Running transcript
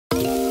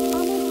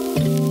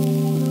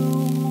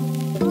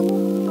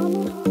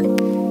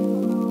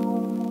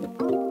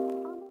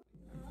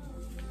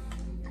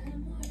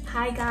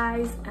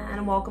guys,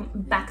 and welcome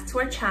back to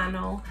our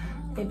channel.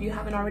 If you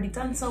haven't already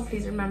done so,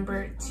 please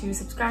remember to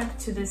subscribe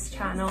to this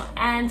channel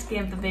and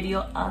give the video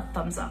a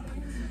thumbs up.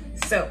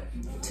 So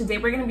today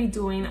we're going to be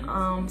doing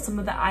some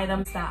of the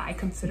items that I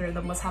consider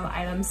the must-have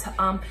items.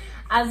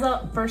 As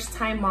a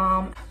first-time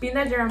mom, being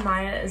that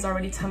Jeremiah is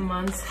already 10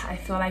 months, I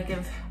feel like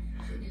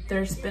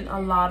there's been a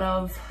lot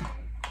of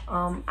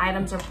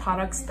items or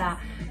products that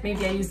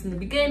maybe I used in the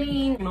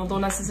beginning,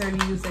 don't necessarily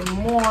use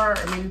anymore,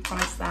 or maybe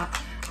products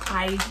that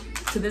I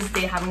to this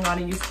day haven't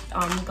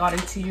gotten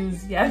to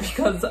use yet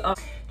because of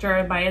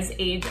Jeremiah's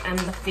age and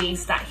the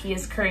phase that he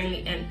is currently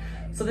in.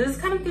 So this is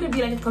kind of going to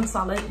be like a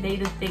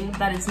consolidated thing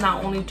that is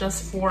not only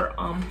just for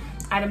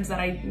items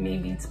that I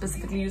maybe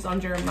specifically use on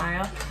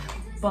Jeremiah,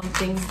 but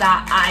things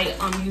that I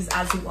use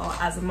as well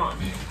as a mom.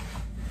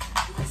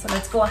 So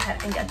let's go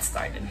ahead and get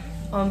started.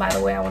 By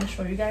the way, I want to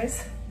show you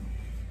guys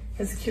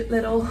his cute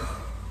little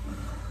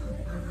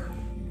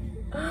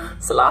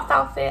sloth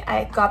outfit.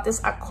 I got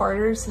this at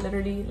Carter's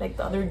literally like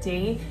the other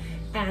day,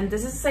 and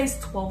this is size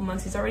 12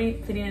 months. He's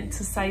already fitting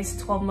into size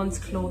 12 months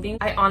clothing.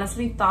 I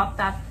honestly thought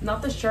that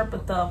not the shirt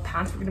but the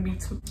pants were gonna be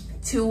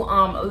too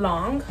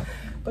long,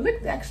 but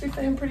look, they actually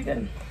fit him pretty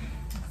good.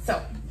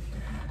 So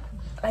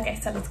like I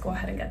said, let's go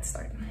ahead and get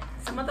started.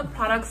 Some of the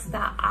products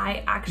that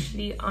I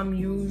actually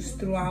use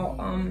throughout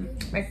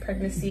my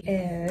pregnancy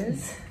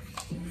is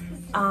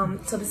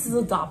so this is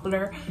a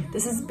Doppler.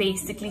 This is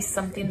basically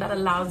something that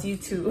allows you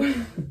to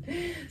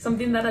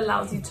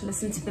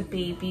listen to the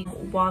baby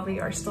while they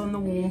are still in the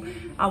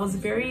womb. I was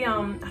very I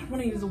don't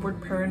want to use the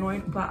word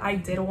paranoid, but I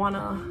did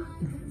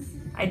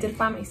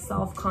find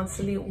myself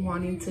constantly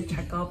wanting to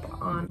check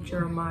up on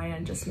Jeremiah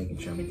and just making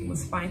sure everything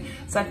was fine.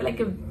 So I feel like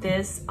if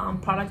this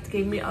product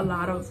gave me a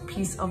lot of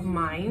peace of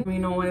mind,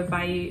 if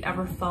I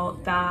ever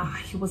felt that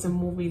he wasn't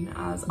moving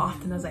as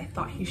often as I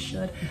thought he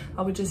should,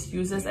 I would just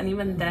use this. And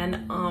even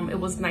then, it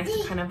was nice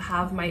to kind of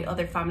have my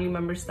other family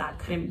members that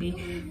couldn't be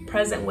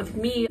present with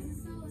me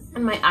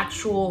and my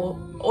actual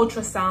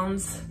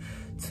ultrasounds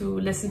to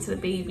listen to the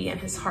baby and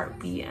his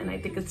heartbeat. And I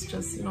think it's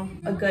just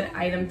a good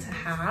item to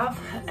have.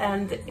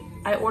 And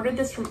I ordered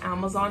this from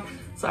Amazon,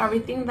 so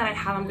everything that I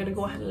have, I'm gonna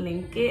go ahead and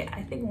link it.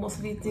 I think most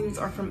of these things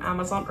are from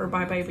Amazon or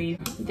Bye Bye Baby.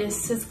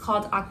 This is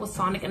called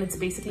Aquasonic, and it's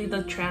basically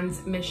the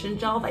transmission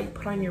gel that you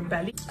put on your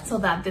belly so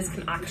that this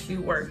can actually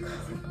work.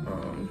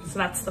 So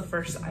that's the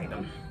first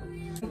item.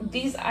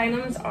 These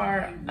items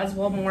are as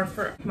well more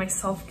for my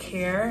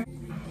self-care.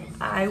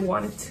 I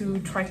wanted to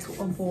try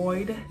to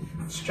avoid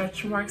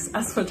stretch marks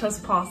as much as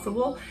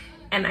possible,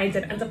 and I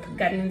did end up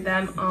getting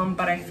them,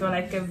 but I feel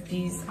like if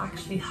these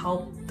actually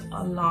helped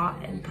a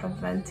lot in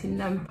preventing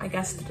them, I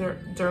guess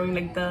during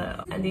like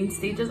the ending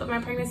stages of my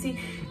pregnancy.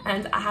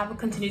 And I have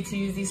continued to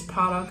use these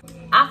products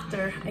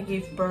after I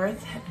gave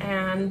birth,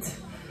 and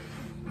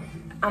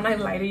I'm not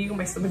lie to you,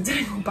 my stomach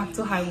didn't go back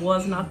to how it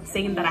was. Not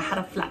saying that I had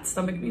a flat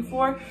stomach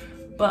before,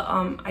 but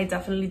I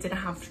definitely didn't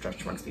have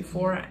stretch marks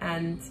before,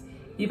 and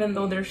even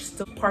though they're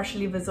still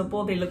partially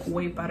visible, they look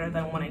way better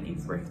than when I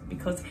gave birth,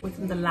 because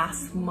within the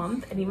last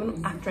month and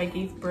even after I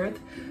gave birth,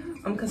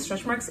 because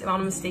stretch marks, if I'm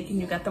not mistaken,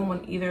 you get them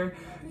when either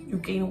you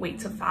gain weight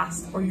too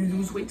fast or you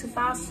lose weight too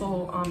fast.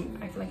 So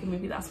I feel like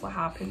maybe that's what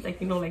happened.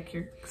 Like, like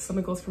your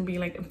stomach goes from being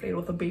like inflated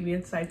with a baby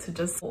inside to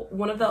just...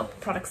 One of the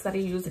products that I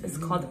use is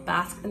called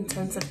Bask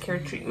Intensive Care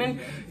Treatment.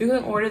 You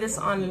can order this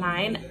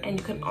online, and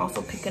you can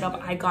also pick it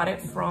up. I got it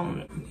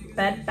from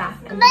Bed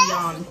Bath &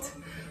 Beyond.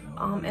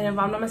 And if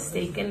I'm not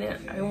mistaken,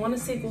 I want to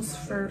say it goes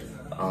for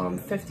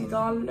 $50,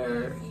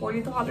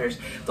 $40.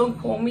 Don't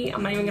quote me.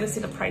 I'm not even gonna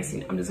say the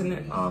pricing. I'm just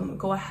gonna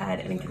go ahead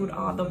and include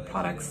all the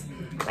products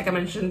like I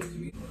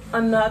mentioned.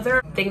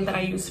 Another thing that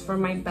I used for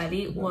my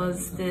belly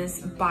was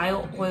this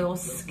bio oil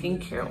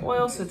skincare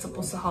oil. So it's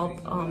supposed to help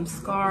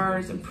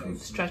scars,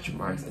 improve stretch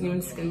marks, and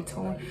even skin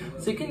tone.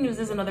 So you can use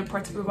this in other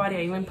parts of your body.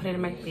 I even put it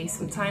in my face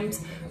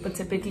sometimes, but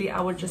typically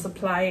I would just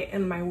apply it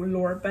in my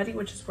lower belly,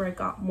 which is where I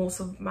got most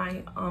of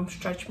my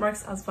stretch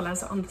marks, as well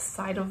as on the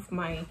side of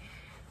my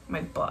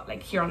butt,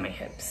 like here on my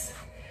hips.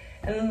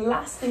 And then the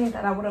last thing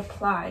that I would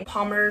apply,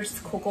 Palmer's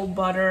cocoa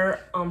butter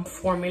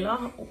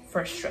formula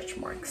for stretch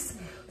marks.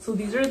 So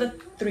these are the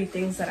three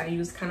things that I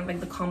use, kind of like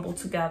the combo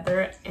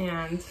together.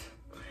 And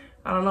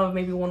I don't know if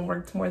maybe one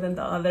worked more than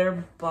the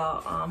other,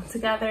 but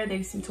together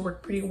they seem to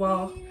work pretty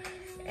well.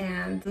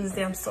 And this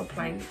day I'm still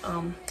applying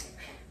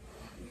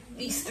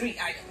these three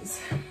items.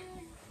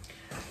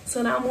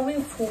 So now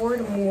moving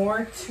forward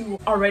more to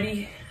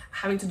already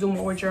having to do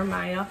more with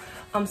Jeremiah.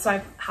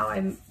 So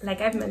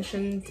like I've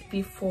mentioned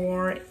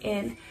before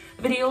in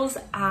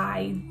videos,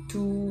 I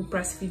do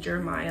breastfeed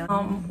Jeremiah.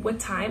 With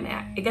time,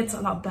 it gets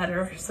a lot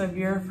better. So if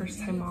you're a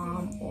first-time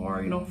mom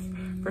or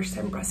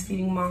first-time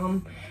breastfeeding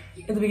mom,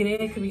 in the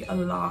beginning it could be a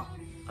lot,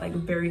 like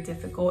very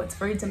difficult. It's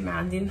very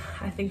demanding,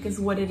 I think is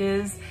what it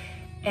is.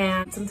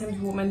 And sometimes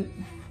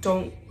women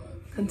don't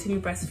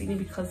continue breastfeeding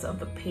because of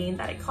the pain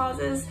that it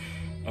causes.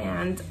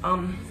 And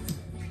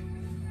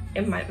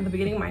in the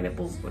beginning, my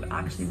nipples would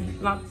actually be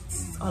not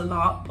a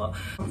lot, but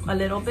a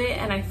little bit.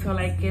 And I feel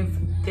like if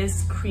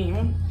this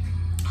cream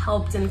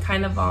helped in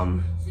kind of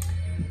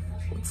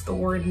what's the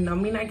word,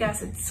 numbing, I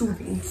guess. It's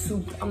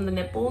soothed on the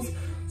nipples.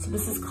 So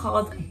this is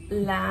called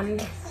Lanolin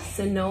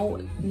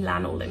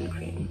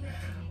cream.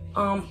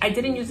 I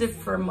didn't use it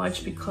for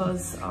much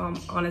because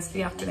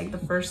honestly, after like the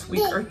first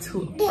week or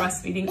two of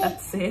breastfeeding,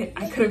 that's it.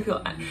 I couldn't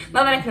feel,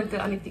 not that I couldn't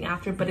feel anything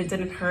after, but it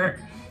didn't hurt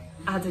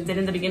as it did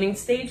in the beginning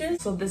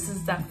stages. So this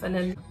is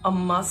definitely a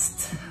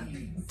must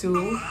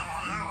do.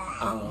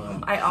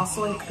 I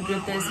also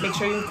included this. Make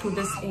sure you include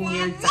this in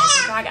your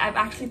diaper bag. I've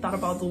actually thought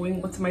about doing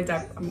what's in my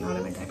diaper. I'm not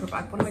in my diaper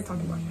bag. What am I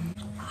talking about?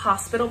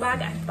 Hospital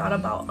bag. I thought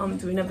about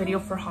doing a video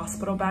for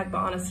hospital bag, but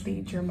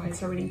honestly,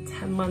 Jeremiah's already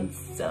 10 months,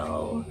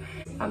 so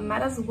I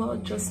might as well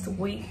just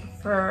wait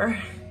for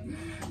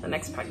the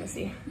next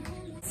pregnancy.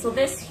 So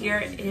this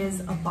here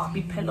is a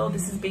Bobby pillow.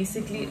 This is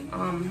basically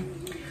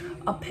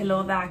a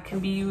pillow that can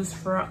be used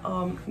for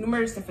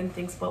numerous different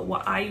things, but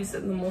what I used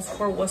it the most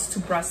for was to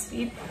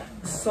breastfeed.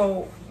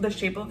 So the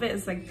shape of it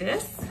is like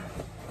this,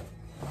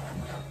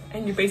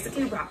 and you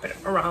basically wrap it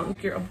around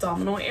your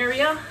abdominal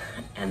area,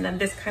 and then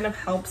this kind of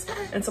helps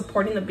in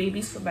supporting the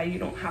baby so that you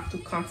don't have to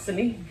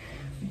constantly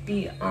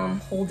be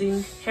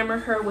holding him or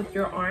her with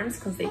your arms,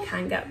 because they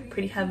can get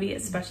pretty heavy,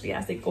 especially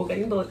as they go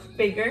getting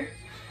bigger.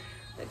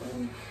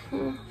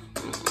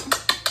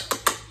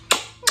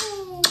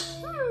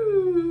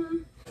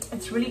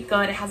 It's really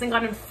good. It hasn't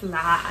gotten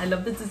flat. I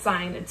love the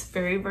design. It's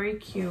very, very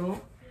cute.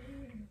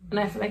 And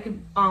I feel like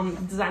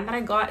the design that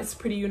I got is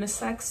pretty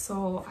unisex,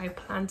 so I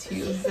plan to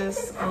use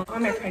this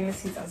on my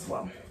pregnancies as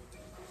well.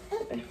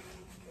 Okay.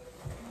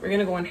 We're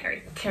gonna go and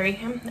carry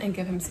him and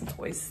give him some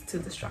toys to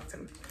distract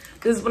him.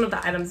 This is one of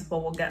the items,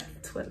 but we'll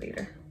get to it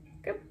later.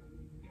 Okay.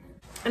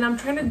 And I'm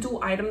trying to do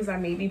items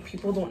that maybe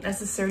people don't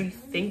necessarily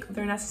think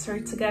they're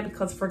necessary to get,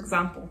 because for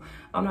example,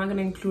 I'm not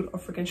gonna include a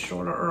freaking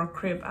stroller or a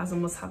crib as a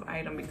must-have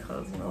item,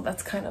 because you know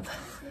that's kind of,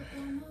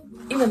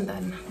 even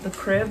then, the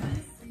crib,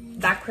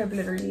 that crib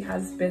literally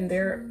has been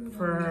there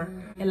for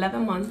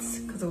 11 months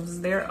because it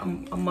was there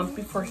a month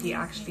before he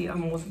actually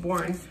was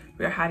born.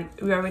 We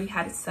already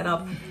had it set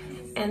up,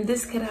 and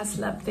this kid has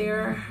slept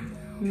there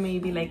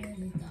maybe like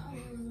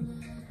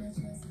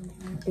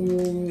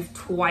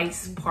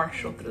twice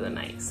partial through the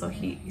night. So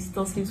he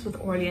still sleeps with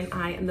Orly and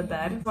I in the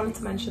bed. I wanted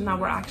to mention that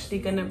we're actually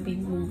gonna be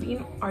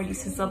moving. Our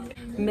lease is up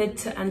mid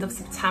to end of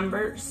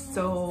September,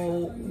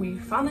 so we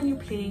found a new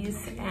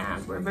place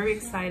and we're very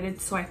excited.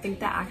 So I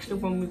think that actually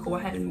when we go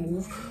ahead and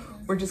move,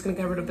 we're just gonna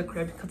get rid of the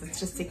crib because it's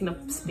just taking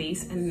up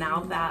space. And now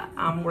that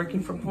I'm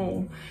working from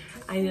home,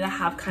 I need to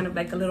have kind of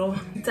like a little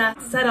desk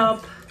set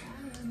up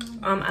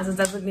as a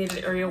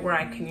designated area where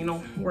I can, you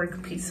know,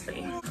 work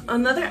peacefully.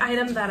 Another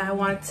item that I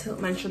wanted to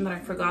mention that I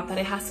forgot that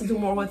it has to do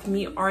more with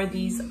me are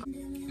these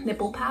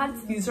nipple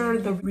pads. These are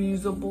the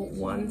reusable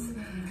ones.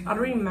 I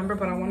don't remember,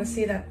 but I want to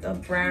say that the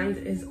brand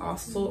is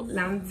also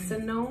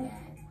Lancino.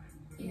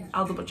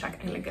 I'll double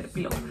check and link it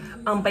below.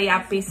 But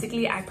yeah,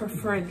 basically I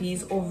prefer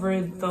these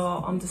over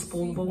the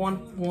disposable one.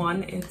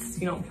 One, it's,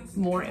 you know,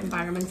 more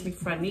environmentally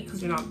friendly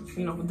because you're not,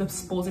 you know,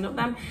 disposing of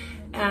them,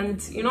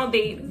 and you know,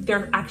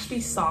 they're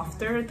actually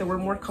softer. They were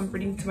more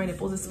comforting to my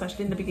nipples,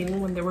 especially in the beginning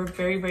when they were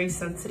very, very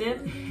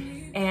sensitive.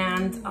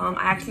 And I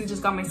actually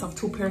just got myself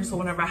 2 pairs, so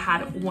whenever I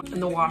had one in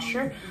the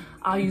washer,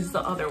 I'll use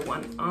the other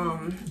one,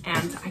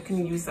 and I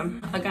can use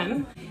them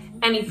again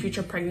any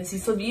future pregnancy.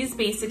 So these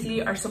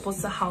basically are supposed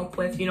to help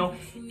with, you know,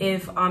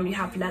 if you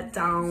have let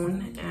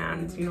down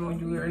and you know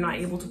you're not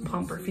able to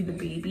pump or feed the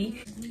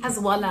baby, as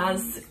well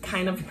as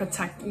kind of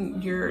protecting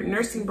your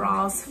nursing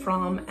bras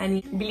from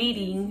any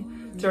bleeding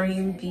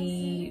during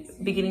the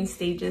beginning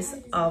stages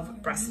of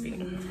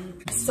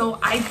breastfeeding. So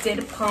I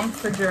did pump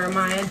for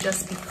Jeremiah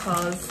just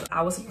because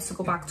I was supposed to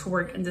go back to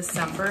work in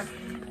December,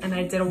 and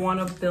I didn't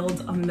want to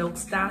build a milk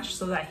stash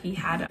so that he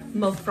had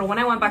milk for when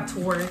I went back to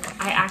work.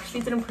 I actually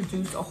didn't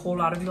produce a whole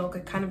lot of milk. I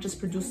kind of just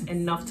produced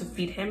enough to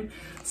feed him.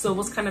 So it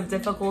was kind of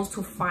difficult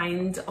to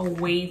find a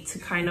way to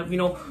kind of, you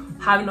know,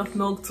 have enough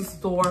milk to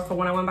store for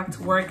when I went back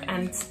to work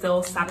and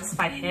still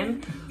satisfy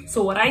him.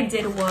 So what I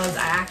did was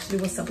I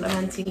actually was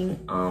supplementing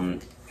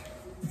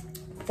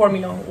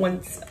formula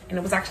once, and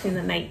it was actually in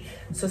the night.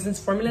 So since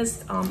formula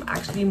is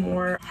actually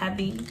more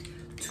heavy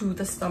to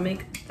the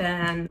stomach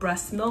than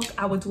breast milk,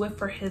 I would do it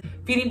for his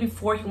feeding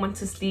before he went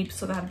to sleep,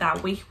 so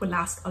that way he would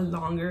last a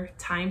longer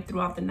time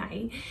throughout the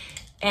night.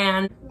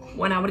 And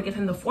when I would give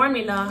him the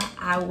formula,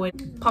 I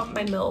would pump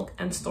my milk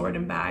and store it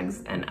in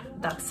bags, and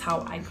that's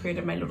how I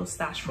created my little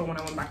stash for when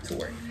I went back to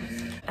work.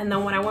 And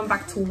then when I went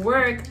back to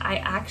work, I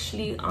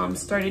actually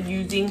started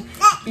using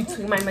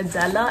between my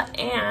Medela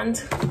and,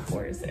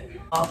 where is it?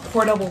 A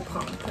portable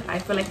pump. I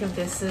feel like if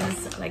this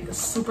is like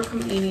super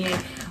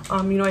convenient,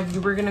 you know, if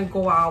you were gonna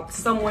go out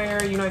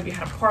somewhere, you know, if you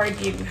had a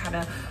party, if you had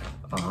a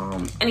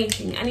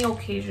anything, any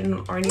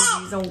occasion or any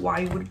reason why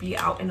you would be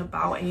out and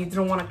about and you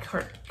didn't want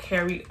to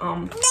carry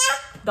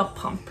the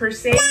pump per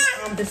se,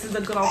 this is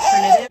a good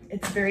alternative.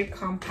 It's very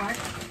compact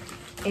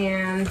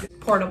and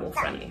portable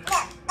friendly.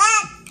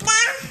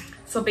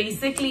 So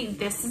basically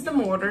this is the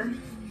motor,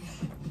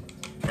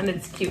 and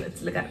it's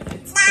cute. Look at it,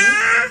 it's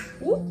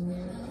pink. Whoop.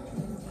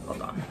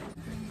 Hold on.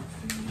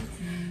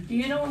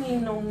 You don't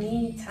need no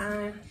me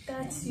time.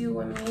 That's you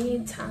and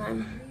me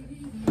time.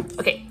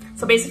 Okay,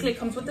 so basically it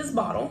comes with this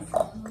bottle.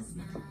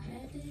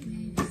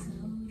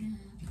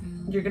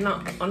 You're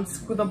gonna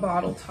unscrew the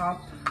bottle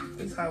top.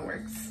 This is how it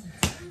works.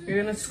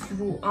 You're gonna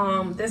screw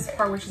this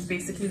part, which is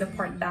basically the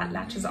part that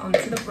latches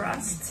onto the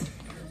breast.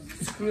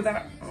 Screw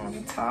that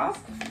on top.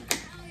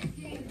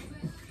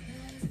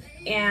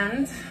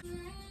 And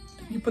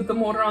you put the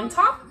motor on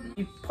top.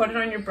 You put it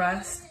on your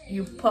breast.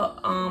 You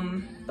put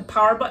the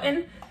power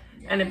button,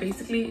 and it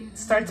basically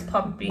starts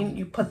pumping.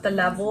 You put the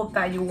level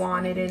that you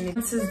want it in.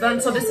 This is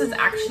done. So this is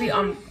actually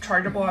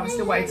chargeable,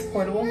 obviously why it's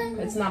portable.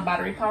 It's not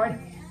battery powered.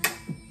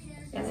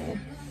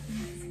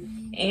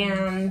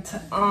 And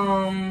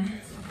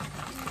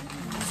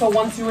so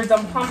once you were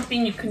done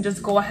pumping, you can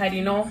just go ahead,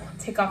 you know,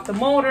 take off the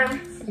motor,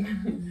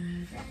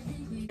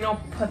 you know,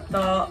 put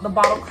the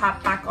bottle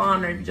cap back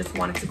on, or if you just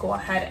wanted to go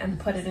ahead and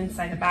put it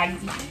inside the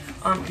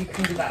baggie, you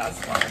can do that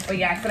as well. But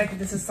yeah, I feel like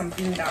this is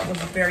something that was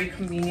very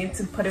convenient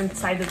to put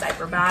inside the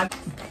diaper bag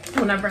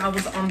whenever I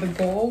was on the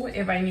go.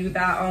 If I knew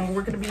that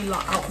we're gonna be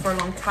out for a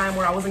long time,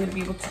 or I wasn't gonna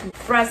be able to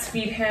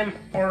breastfeed him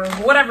or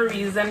whatever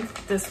reason,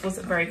 this was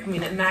very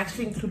convenient. And I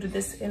actually included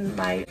this in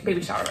my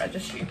baby shower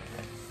registry.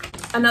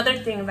 Another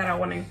thing that I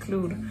want to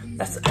include,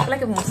 I feel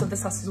like most of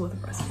this has to do with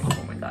breastfeeding.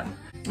 Oh my god,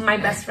 my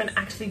best friend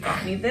actually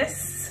got me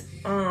this.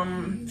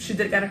 She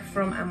did get it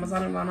from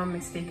Amazon if I'm not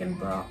mistaken,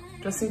 but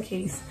just in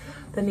case,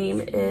 the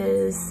name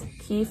is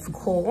Keith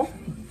Cole.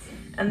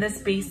 And this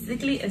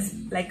basically is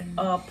like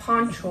a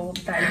poncho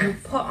that you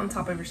put on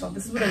top of yourself.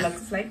 This is what it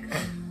looks like.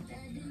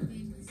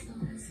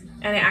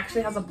 And it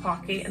actually has a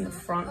pocket in the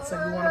front, so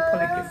if you want to put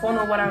like your phone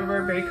or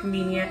whatever, very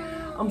convenient.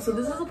 So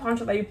this is a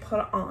poncho that you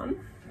put on,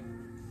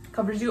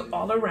 covers you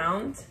all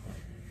around,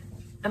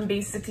 and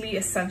basically,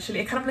 essentially,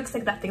 it kind of looks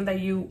like that thing that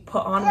you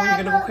put on when you're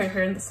gonna go cut your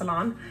hair in the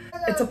salon.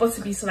 It's supposed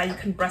to be so that you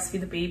can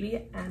breastfeed the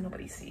baby and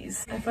nobody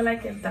sees. I feel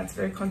like that's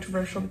very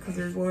controversial because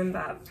there's women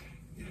that,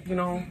 you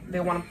know, they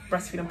want to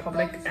breastfeed in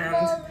public, and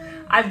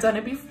I've done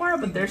it before,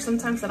 but there's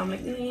sometimes that I'm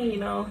like, you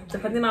know,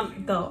 depending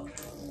on the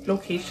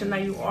location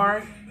that you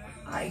are,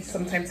 I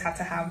sometimes have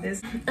to have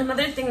this.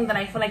 Another thing that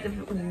I feel like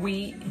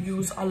we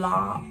use a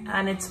lot,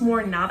 and it's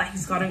more now that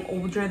he's gotten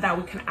older, that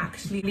we can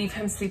actually leave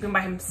him sleeping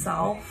by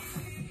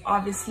himself.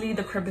 Obviously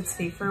the crib is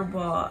safer,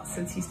 but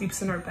since he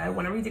sleeps in our bed,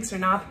 whenever he takes a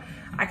nap,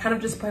 I kind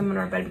of just put him in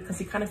our bed because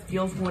he kind of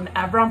feels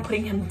whenever I'm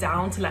putting him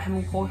down to let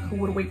him go, he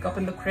would wake up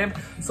in the crib.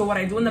 So what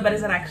I do in the bed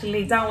is that I actually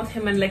lay down with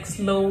him, and like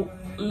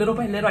little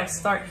by little I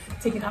start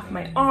taking off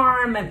my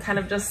arm and kind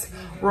of just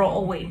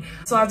roll away.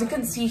 So as you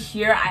can see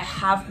here, I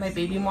have my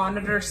baby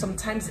monitor.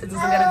 Sometimes it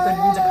doesn't get a good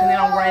view depending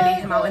on where I lay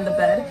him out in the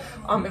bed.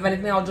 If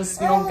anything, I'll just,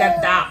 you know,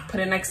 get that, put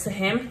it next to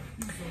him.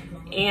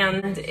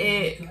 And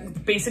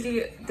it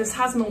basically, this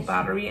has no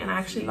battery, and I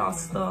actually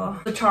lost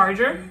the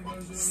charger,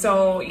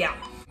 so yeah,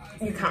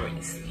 you can't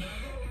really see.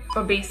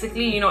 But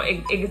basically, you know,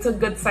 it's a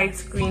good side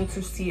screen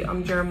to see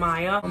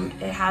Jeremiah.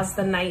 It has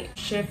the night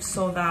shift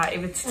so that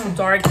if it's too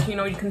dark, you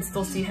know, you can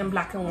still see him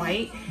black and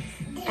white.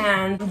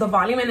 And the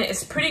volume in it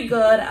is pretty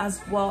good,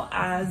 as well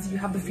as you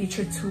have the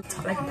feature to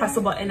like press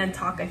a button and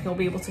talk, and he'll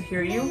be able to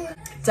hear you.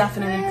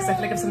 Definitely, because I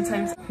feel like if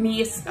sometimes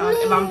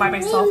if I'm by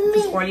myself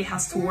because Orly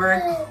has to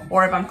work,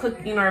 or if I'm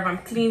cooking, or if I'm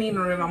cleaning,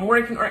 or if I'm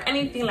working, or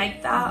anything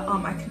like that,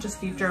 I can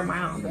just leave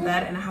Jeremiah on the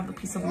bed, and I have the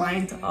peace of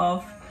mind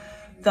of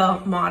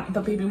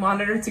the baby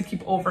monitor to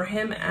keep over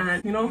him.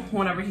 And you know,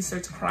 whenever he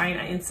starts crying,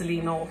 I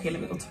instantly know, okay,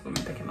 let me go to him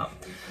and pick him up.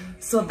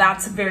 So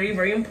that's very,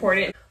 very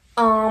important.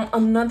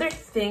 Another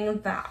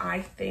thing that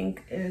I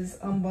think is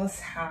a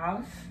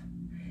must-have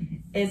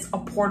is a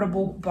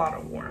portable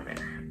bottle warmer.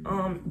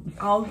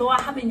 Although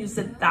I haven't used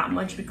it that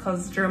much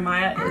because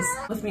Jeremiah is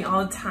with me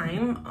all the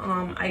time,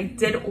 I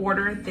did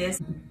order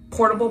this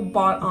portable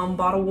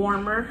bottle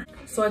warmer.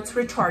 So it's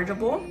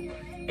rechargeable.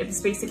 It's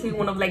basically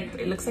one of like,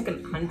 it looks like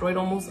an Android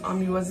almost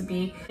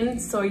USB.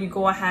 And so you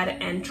go ahead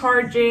and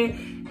charge it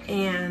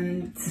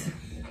and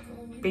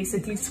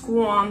basically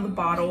screw on the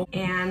bottle,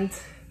 and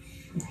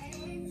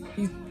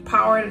you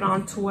power it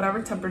on to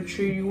whatever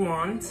temperature you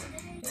want.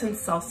 It's in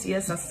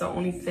Celsius, that's the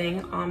only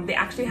thing. They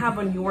actually have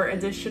a newer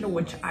edition,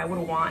 which I would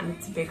want, and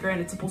it's bigger, and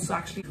it's supposed to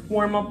actually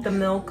warm up the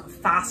milk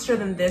faster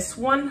than this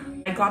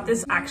one. I got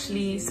this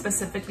actually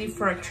specifically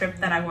for a trip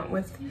that I went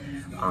with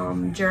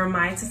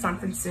Jeremiah to San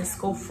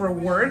Francisco for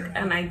work,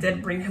 and I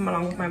did bring him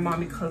along with my mom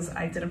because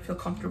I didn't feel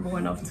comfortable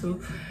enough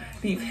to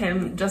leave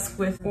him just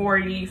with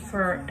Orly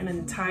for an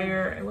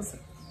entire, it was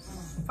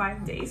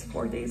 5 days,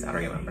 4 days, I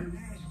don't remember.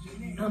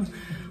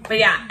 But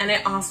yeah, and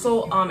it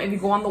also, if you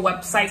go on the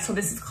website, so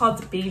this is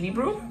called Baby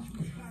Brew,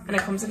 and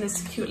it comes in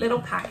this cute little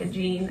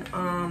packaging,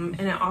 and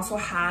it also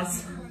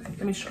has,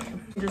 let me show you.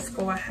 You just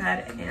go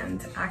ahead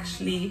and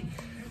actually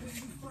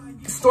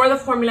store the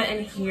formula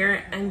in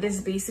here, and this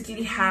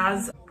basically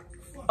has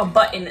a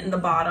button in the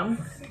bottom,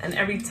 and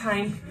every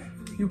time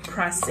you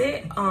press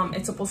it,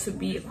 it's supposed to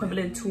be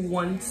equivalent to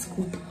 1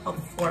 scoop of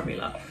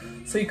formula.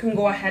 So you can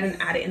go ahead and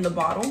add it in the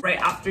bottle right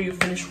after you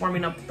finish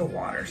warming up the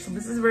water. So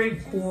this is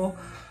very cool.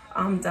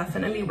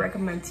 definitely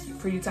recommend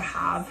for you to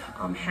have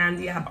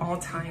handy at all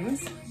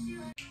times.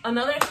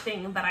 Another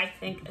thing that I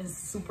think is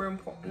super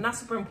important, not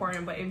super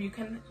important, but if you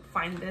can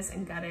find this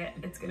and get it,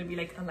 it's gonna be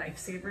like a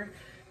lifesaver.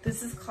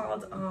 This is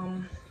called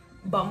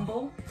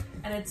Bumble,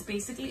 and it's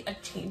basically a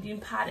changing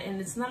pad, and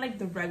it's not like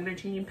the regular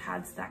changing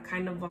pads that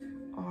kind of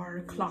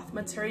are cloth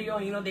material.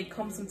 You know, they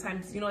come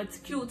sometimes, you know, it's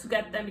cute to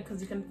get them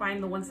because you can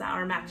find the ones that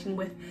are matching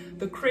with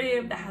the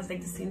crib that has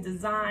like the same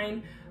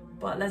design.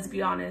 But let's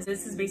be honest,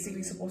 this is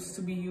basically supposed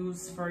to be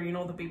used for, you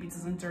know, the baby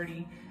doesn't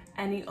dirty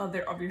any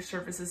other of your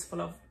surfaces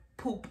full of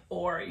poop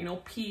or, you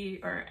know, pee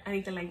or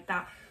anything like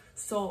that.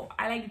 So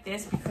I like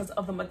this because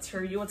of the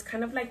material. It's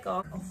kind of like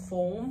a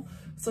foam,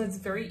 so it's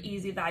very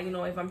easy that, you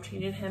know, if I'm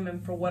changing him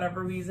and for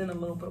whatever reason a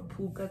little bit of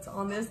poop gets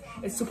on this,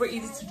 it's super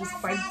easy to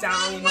just wipe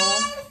down, you know,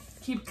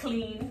 keep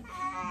clean.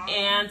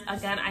 And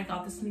again, I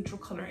got this neutral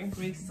color in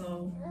gray,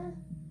 so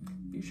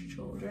use your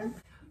children.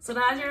 So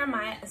now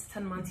Jeremiah is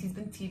 10 months. He's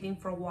been teething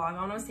for a while.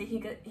 I want to say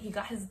he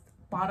got his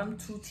bottom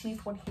 2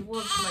 teeth when he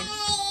was like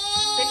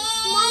 6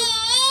 months.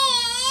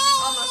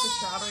 I'm not too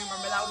sure, I don't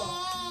remember that well.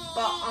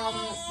 But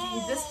he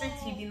just been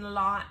teething a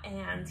lot,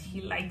 and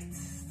he liked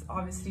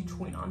obviously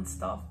chewing on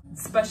stuff,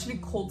 especially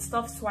cold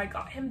stuff. So I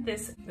got him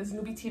this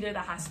newbie teeter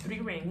that has 3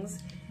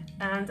 rings,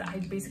 and I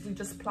basically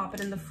just plop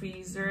it in the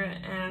freezer,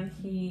 and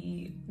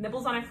he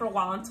nibbles on it for a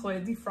while until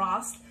it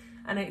defrosts,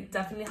 and it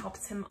definitely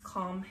helps him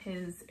calm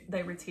the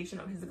irritation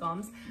of his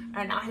gums.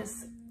 And now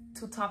his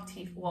 2 top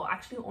teeth, well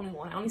actually only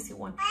one, I only see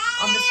one,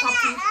 this top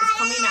teeth is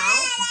coming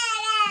out.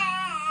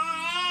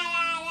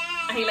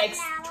 He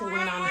likes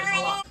chewing on it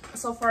a lot.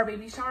 So for our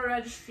baby shower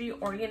registry,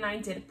 Orly and I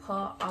did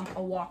put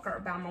a walker,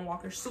 a Bama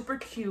walker, super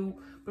cute.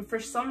 But for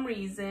some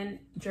reason,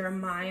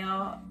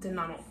 Jeremiah did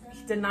not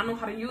know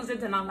how to use it,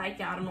 did not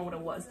like it. I don't know what it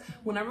was.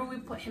 Whenever we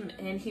put him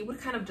in, he would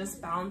kind of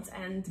just bounce,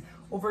 and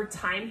over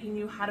time he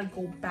knew how to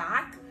go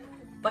back,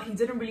 but he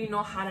didn't really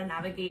know how to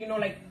navigate, you know,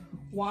 like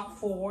walk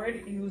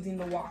forward using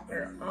the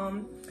walker.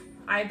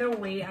 Either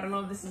way, I don't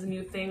know if this is a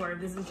new thing or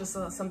if this is just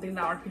something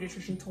that our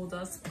pediatrician told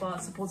us, but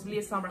supposedly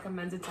it's not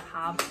recommended to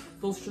have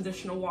those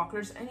traditional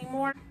walkers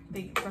anymore.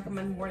 They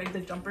recommend more like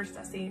the jumpers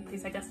that stay in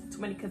place. I guess too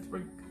many kids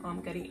were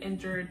getting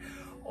injured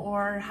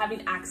or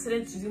having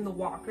accidents using the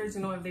walkers,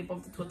 you know, if they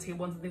bump into a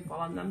table and they fall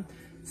on them.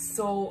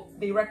 So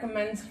they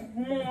recommend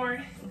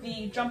more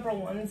the jumper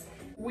ones.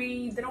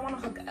 We didn't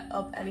want to hook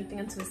up anything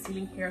into the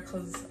ceiling here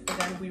because,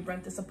 again, we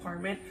rent this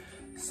apartment.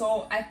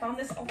 So I found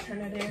this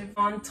alternative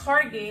on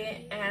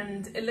Target,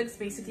 and it looks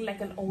basically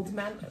like an old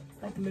man,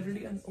 like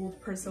literally an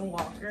old person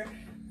walker,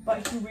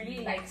 but he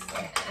really likes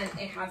it. And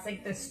it has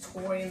like this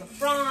toy in the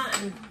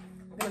front, and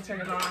I'm gonna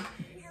turn it on.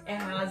 It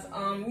has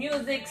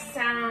music,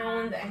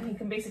 sound, and he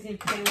can basically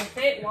play with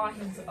it while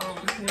he's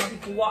you know, he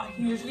can walk.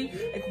 He usually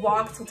like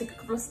walks, he'll take a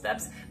couple of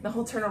steps, then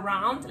he'll turn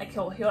around, like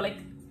he'll like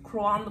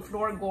crawl on the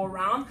floor, go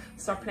around,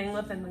 start playing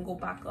with, and then go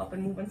back up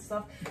and move and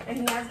stuff. And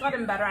he has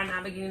gotten better at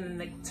navigating and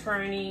like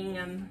turning,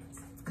 and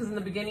because in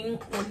the beginning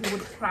when he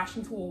would crash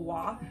into a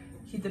wall,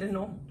 he didn't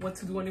know what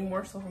to do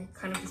anymore, so he'll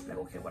kind of just be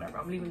like, okay, whatever,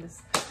 I'm leaving,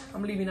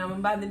 I'm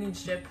abandoning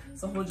ship.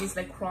 So he'll just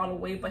like crawl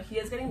away, but he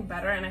is getting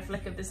better, and I feel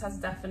like if this has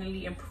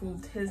definitely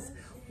improved his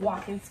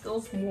walking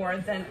skills more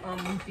than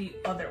the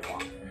other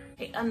walker.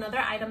 Okay, another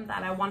item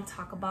that I want to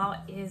talk about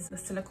is the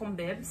silicone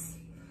bibs.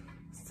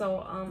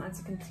 So as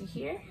you can see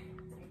here,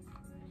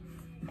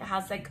 it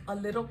has like a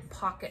little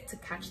pocket to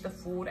catch the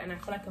food, and I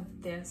feel like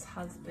this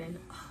has been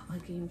a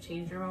game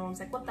changer. My mom's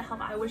like, what the hell,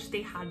 I wish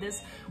they had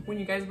this when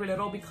you guys were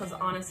little, because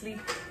honestly,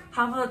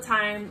 half of the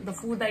time the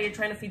food that you're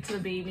trying to feed to the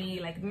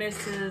baby like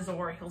misses,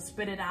 or he'll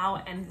spit it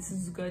out, and this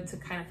is good to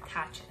kind of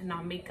catch and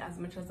not make as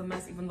much as a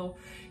mess, even though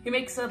he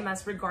makes a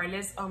mess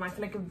regardless. I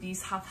feel like if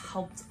these have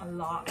helped a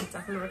lot, I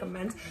definitely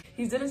recommend.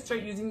 He didn't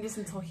start using this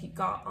until he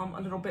got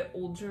a little bit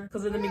older,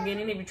 because in the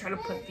beginning if you try to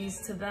put these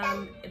to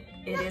them,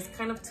 it is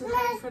kind of too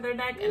heavy for their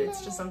neck, and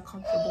it's just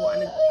uncomfortable,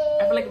 and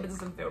I feel like it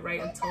doesn't feel right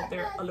until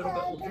they're a little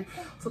bit older.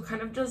 So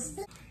kind of just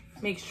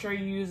make sure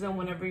you use them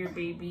whenever your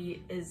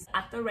baby is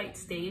at the right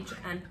stage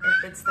and it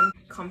fits them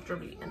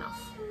comfortably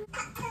enough.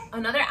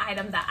 Another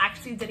item that I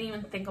actually didn't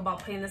even think about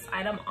putting this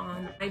item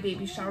on my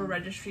baby shower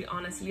registry,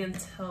 honestly,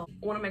 until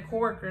one of my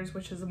coworkers,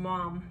 which is a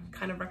mom,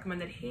 kind of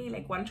recommended, hey,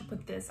 like, why don't you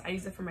put this? I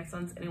use it for my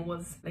sons, and it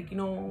was like, you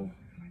know,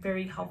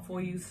 very helpful,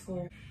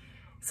 useful.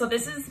 So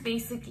this is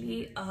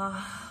basically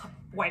a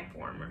wipe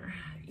warmer.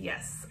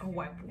 Yes, a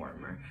wipe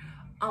warmer.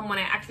 When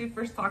I actually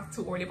first talked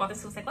to Orly about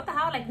this, I was like, what the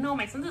hell? Like, no,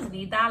 my son doesn't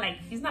need that. Like,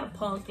 he's not a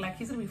punk. Like,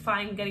 he's gonna be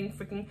fine getting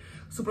freaking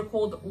super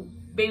cold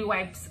baby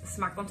wipes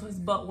smacked onto his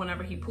butt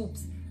whenever he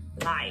poops.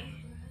 Lie.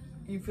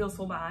 You feel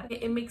so bad.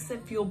 It makes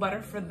it feel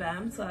better for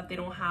them so that they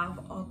don't have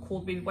a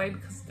cold baby wipe,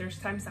 because there's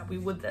times that we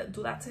would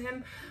do that to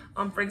him.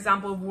 For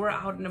example, if we're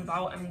out and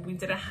about and we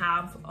didn't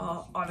have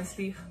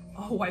obviously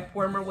a wipe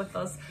warmer with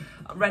us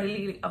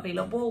readily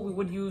available, we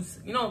would use,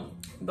 you know,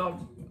 the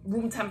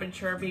room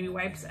temperature baby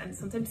wipes, and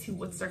sometimes he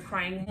would start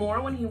crying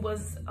more when he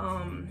was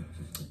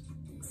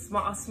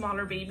a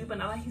smaller baby. But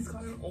now that he's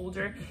gotten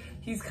older,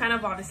 he's kind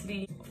of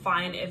obviously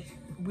fine if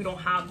we don't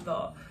have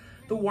the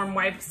the warm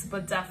wipes,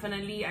 but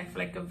definitely I feel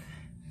like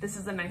this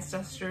is a nice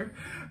gesture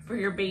for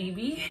your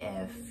baby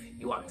if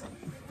you want to.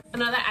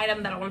 Another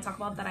item that I want to talk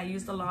about that I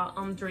used a lot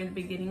during the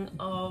beginning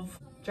of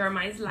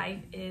Jeremiah's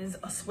life is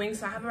a swing.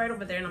 So I have it right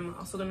over there, and I'm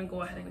also going to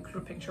go ahead and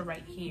include a picture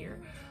right here.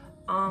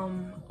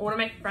 One of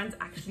my friends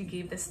actually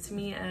gave this to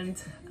me,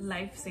 and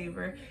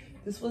lifesaver.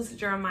 This was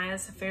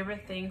Jeremiah's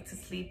favorite thing to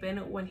sleep in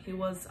when he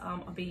was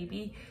a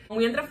baby. And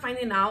we ended up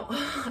finding out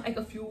like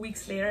a few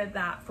weeks later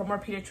that from our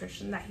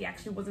pediatrician that he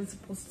actually wasn't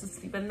supposed to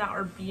sleep in that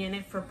or be in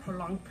it for a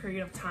prolonged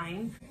period of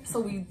time. So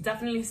we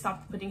definitely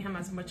stopped putting him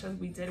as much as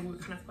we did. We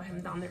kind of put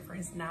him down there for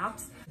his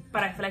naps.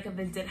 But I feel like if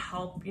it did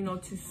help, you know,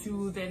 to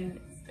soothe,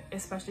 and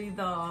especially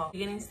the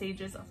beginning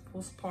stages of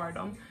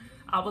postpartum,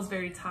 I was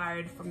very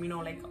tired from, you know,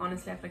 like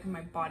honestly I feel like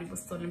my body was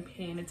still in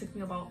pain. It took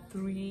me about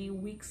 3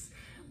 weeks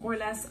more or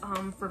less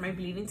for my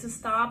bleeding to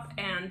stop,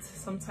 and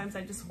sometimes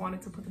I just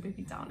wanted to put the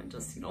baby down and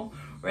just, you know,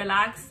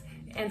 relax.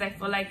 And I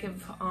feel like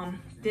if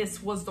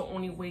this was the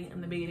only way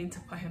in the beginning to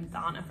put him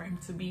down and for him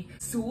to be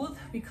soothed,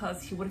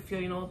 because he would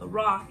feel, you know, the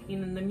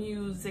rocking and the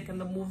music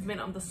and the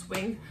movement on the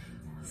swing.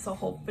 So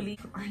hopefully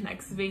our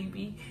next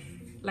baby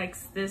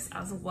likes this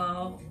as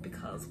well,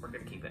 because we're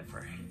gonna keep it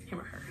for him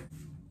or her.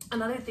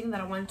 Another thing that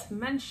I wanted to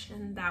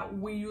mention that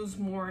we use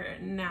more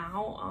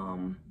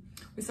now,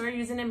 we started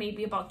using it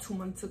maybe about 3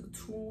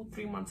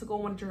 months ago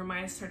when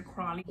Jeremiah started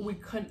crawling. We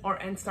couldn't,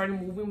 and started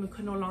moving, we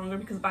could no longer,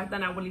 because back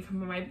then I would leave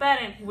him in my bed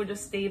and he would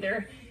just stay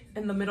there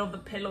in the middle of the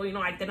pillow. You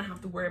know, I didn't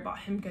have to worry about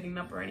him getting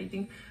up or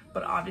anything.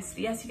 But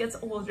obviously as he gets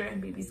older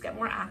and babies get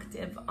more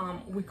active,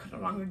 we could no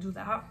longer do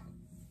that.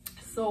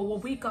 So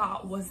what we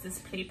got was this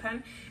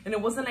playpen, and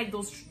it wasn't like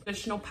those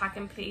traditional pack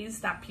and plays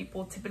that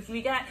people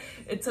typically get.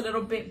 It's a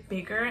little bit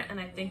bigger, and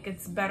I think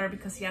it's better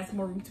because he has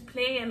more room to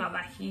play, and now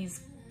that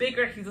he's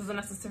bigger, he doesn't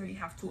necessarily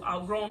have to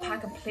outgrow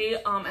pack and play.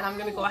 And I'm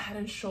gonna go ahead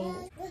and show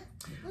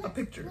a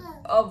picture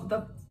of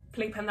the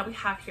playpen that we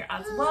have here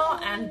as well,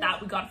 and that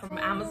we got from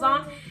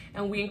Amazon,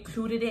 and we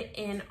included it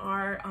in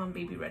our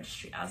baby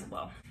registry as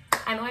well.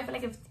 I know I feel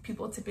like if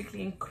people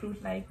typically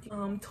include like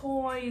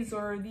toys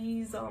or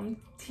these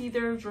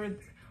teethers, or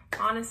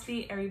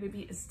honestly every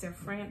baby is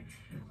different.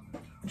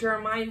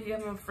 Jeremiah, if you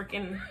have him a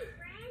freaking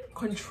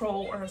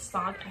control or a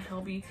sock, and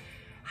he'll be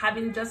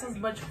having just as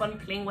much fun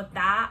playing with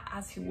that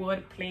as he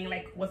would playing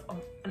like with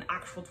an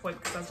actual toy,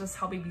 because that's just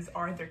how babies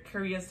are. They're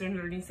curious, they're in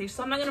the learning stage.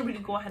 So I'm not gonna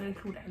really go ahead and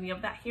include any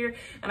of that here.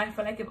 And I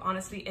feel like if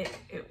honestly it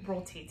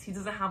rotates. He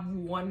doesn't have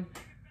one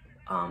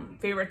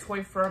favorite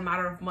toy for a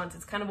matter of months.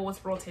 It's kind of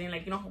always rotating,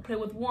 like, you know, he'll play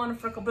with one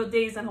for a couple of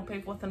days and he'll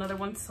play with another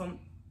one. So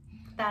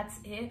that's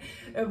it.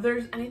 If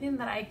there's anything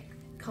that I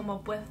come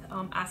up with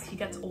as he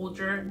gets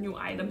older, new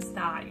items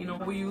that, you know,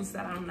 we use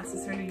that I don't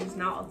necessarily use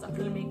now, I'll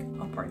definitely make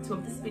a part 2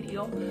 of this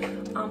video.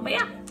 But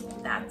yeah,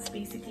 that's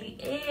basically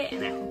it,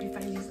 and I hope you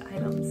find these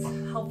items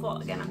helpful.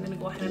 Again, I'm gonna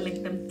go ahead and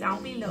link them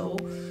down below.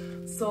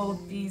 So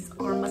these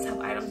are must-have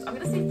items, I'm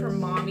gonna say, for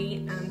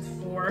mommy and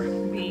for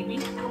baby.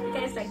 I hope you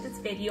guys like this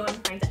video and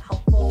find it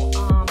helpful.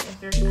 If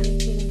there's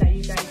anything that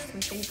you guys can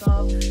think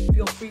of,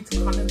 feel free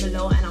to comment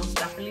below, and I'll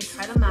definitely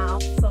try them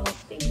out. So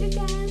thank you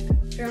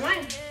again.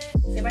 Jeremiah,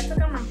 say bye to the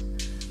camera.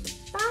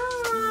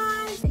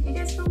 Bye. Thank you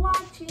guys for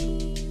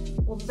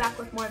watching. We'll be back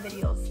with more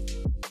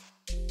videos.